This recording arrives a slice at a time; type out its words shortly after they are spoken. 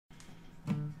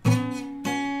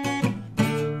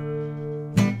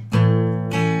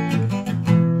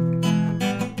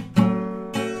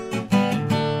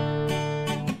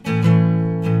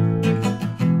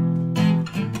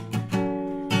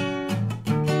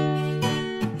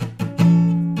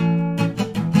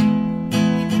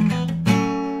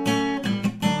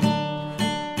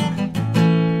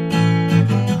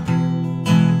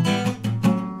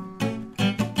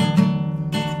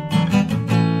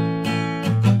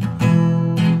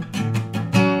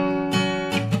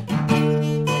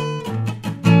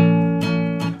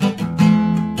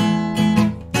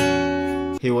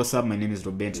what's up? My name is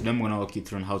Robin. Today I'm gonna walk you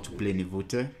through on how to play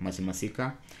Nivute,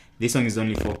 Masika. This song is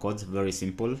only 4 chords, very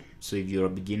simple. So if you're a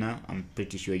beginner, I'm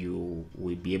pretty sure you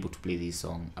will be able to play this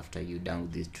song after you're done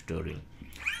with this tutorial.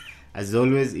 As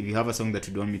always, if you have a song that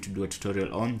you want me to do a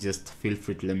tutorial on, just feel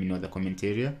free to let me know in the comment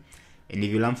area. And if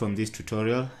you learn from this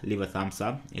tutorial, leave a thumbs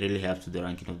up. It really helps with the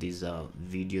ranking of these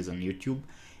videos on YouTube.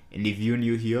 And if you're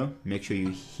new here, make sure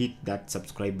you hit that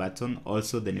subscribe button,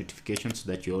 also the notification,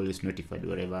 so that you're always notified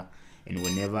wherever and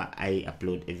whenever I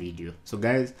upload a video. So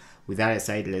guys, with that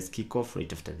aside, let's kick off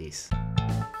right after this.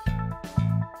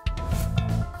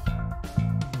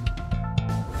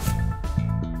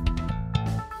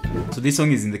 So this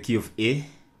song is in the key of A,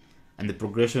 and the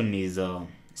progression is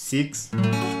 6, 4,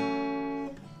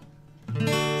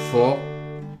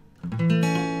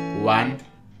 1,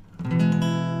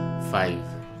 5.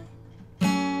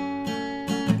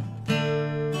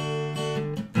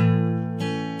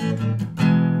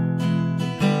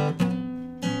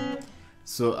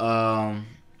 So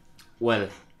well,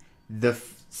 the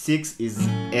 6 is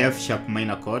F sharp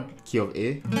minor chord, key of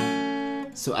A.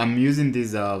 So I'm using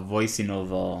this voicing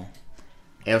of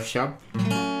F sharp,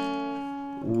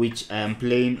 which I am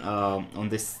playing on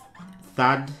the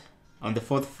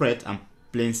 4th fret. I'm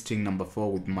playing string number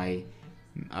 4 with my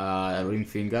ring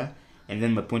finger, and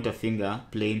then my pointer finger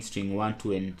playing string 1,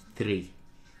 2, and 3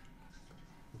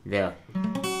 there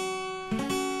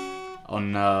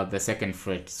on the 2nd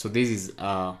fret. So this is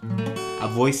a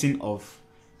voicing of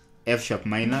F sharp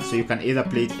minor. So you can either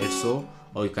play it as so,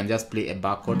 or you can just play a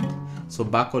bar chord. So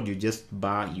bar chord, you just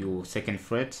bar your 2nd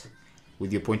fret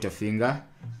with your pointer finger,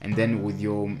 and then with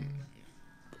your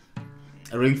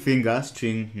ring finger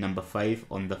string number 5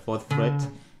 on the 4th fret,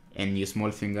 and your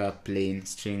small finger playing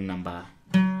string number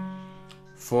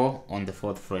 4 on the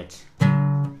 4th fret.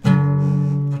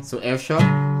 So F sharp,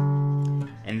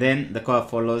 and then the chord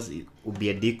follows, it will be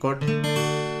a D chord.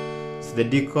 So the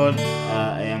D chord,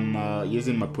 I am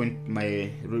using my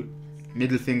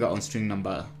middle finger on string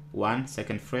number 1,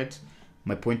 2nd fret,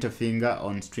 my pointer finger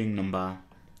on string number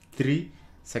 3,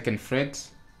 2nd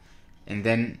fret, and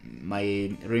then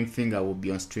my ring finger will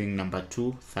be on string number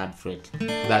 2, 3rd fret.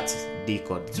 That's D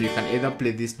chord. So you can either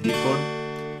play this D chord,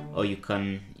 or you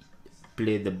can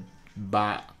play the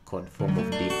bar chord form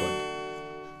of D chord,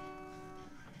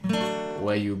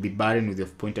 where you'll be barring with your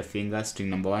pointer finger string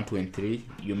number 1, 2, and 3.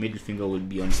 Your middle finger will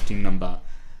be on string number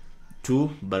 2,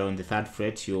 but on the 3rd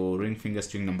fret. Your ring finger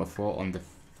string number 4 on the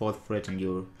 4th fret, and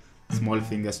your small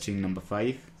finger string number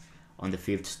 5 on the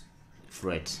 5th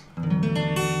fret.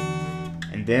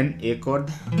 And then A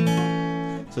chord.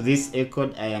 So this A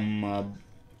chord, I am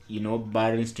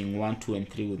barring string 1, 2, and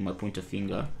 3 with my pointer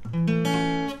finger.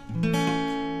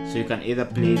 So you can either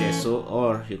play it as so,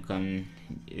 or you can,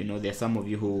 there are some of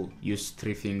you who use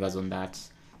 3 fingers on that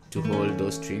to hold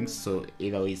those strings. So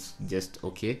either way is just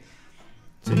okay.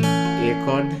 So A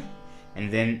chord,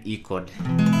 and then E chord.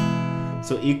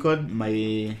 So E chord,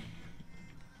 my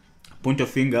pointer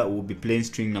finger will be playing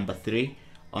string number 3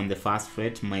 on the 1st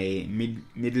fret, my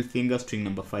middle finger string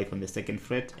number 5 on the 2nd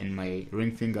fret, and my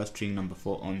ring finger string number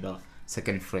 4 on the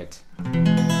 2nd fret.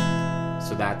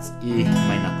 So that's E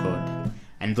minor chord.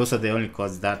 And those are the only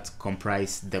chords that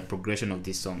comprise the progression of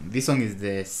this song. This song is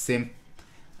the same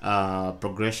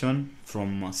progression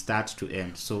from start to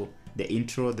end. So the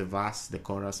intro, the verse, the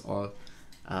chorus, all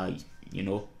the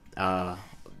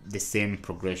same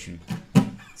progression.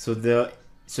 So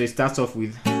it starts off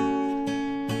with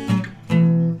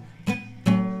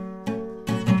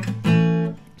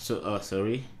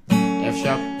F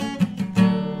sharp,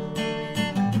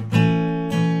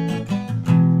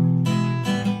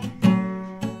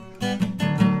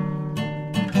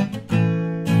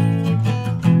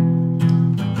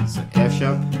 so F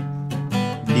sharp,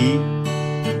 D,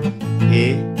 A,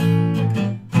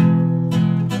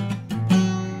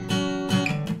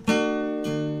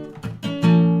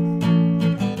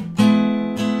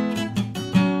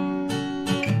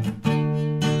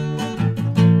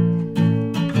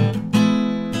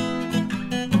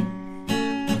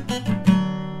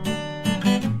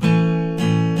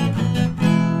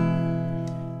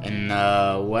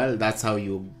 well, that's how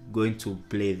you're going to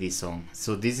play this song.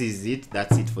 So this is it.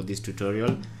 That's it for this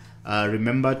tutorial.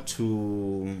 Remember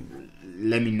to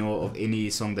let me know of any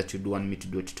song that you do want me to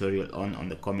do a tutorial on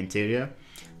the comment area.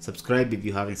 Subscribe if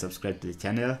you haven't subscribed to the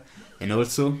channel, and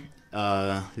also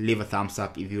leave a thumbs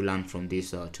up if you learned from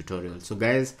this tutorial. So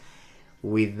guys,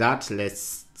 with that,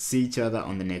 let's see each other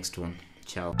on the next one.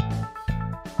 Ciao.